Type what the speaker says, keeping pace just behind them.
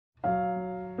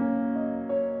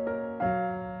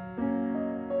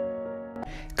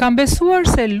Kam besuar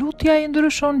se lutja i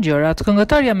ndryshon gjërat.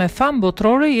 Këngëtarja me famë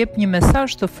botërore jep një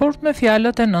mesazh të fortë me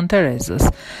fjalët e Nënë Terezës.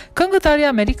 Këngëtarja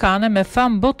amerikane me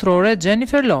famë botërore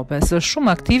Jennifer Lopez është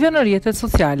shumë aktive në rrjetet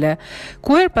sociale,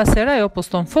 ku her pas here ajo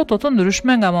poston foto të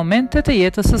ndryshme nga momentet e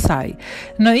jetës së saj.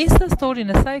 Në Insta Story-n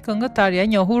e saj, këngëtarja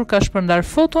e njohur ka shpërndar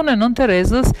foton e Nënë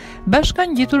Terezës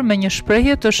bashkangjitur me një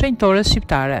shprehje të shenjtores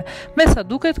shqiptare. Me sa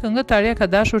duket, këngëtarja ka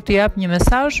dashur të jap një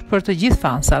mesazh për të gjithë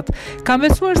fansat. Kam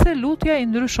besuar se lutja i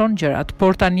ndryshon gjërat,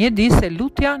 por tani e di se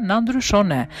lutja na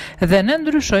ndryshon ne, dhe ne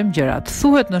ndryshojmë gjërat,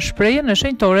 thuhet në shprehjen e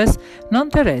shenjtores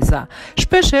Nënë Tereza.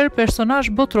 Shpeshherë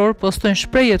personazh botror postojnë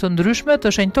shprehje të ndryshme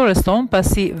të shenjtores tonë,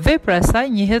 pasi vepra e saj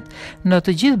njihet në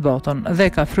të gjithë botën dhe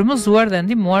ka frymëzuar dhe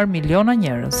ndihmuar miliona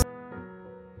njerëz.